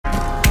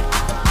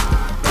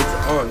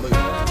on, look.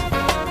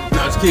 No,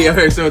 just kidding.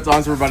 Okay, so it's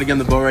on. So we're about to get on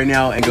the boat right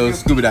now and go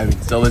scuba diving.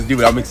 So let's do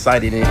it. I'm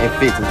excited and it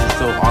fits. It's just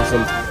so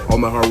awesome. All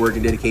my hard work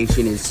and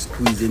dedication is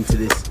squeezed into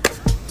this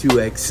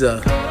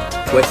 2X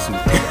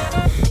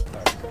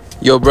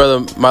wetsuit. Yo,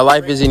 brother, my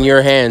life is in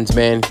your hands,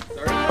 man.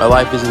 My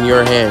life is in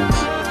your hands.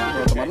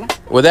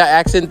 With that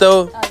accent,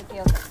 though,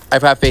 I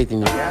have faith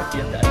in you.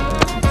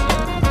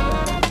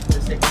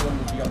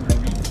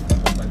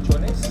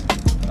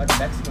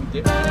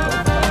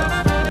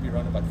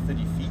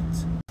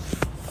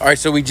 All right,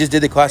 so we just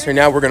did the class right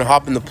now. We're gonna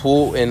hop in the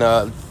pool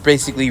and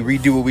basically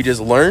redo what we just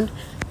learned,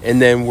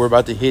 and then we're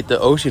about to hit the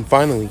ocean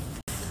finally.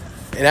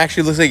 It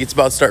actually looks like it's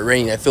about to start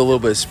raining. I feel a little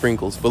bit of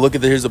sprinkles, but look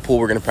at here's the pool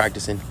we're gonna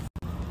practice in.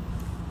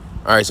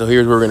 All right, so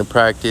here's where we're gonna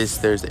practice.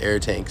 There's the air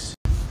tanks.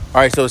 All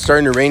right, so it's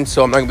starting to rain,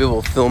 so I'm not gonna be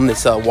able to film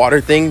this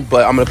water thing,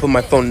 but I'm gonna put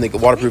my phone in the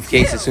waterproof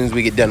case as soon as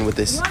we get done with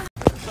this.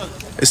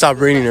 It stopped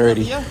raining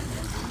already.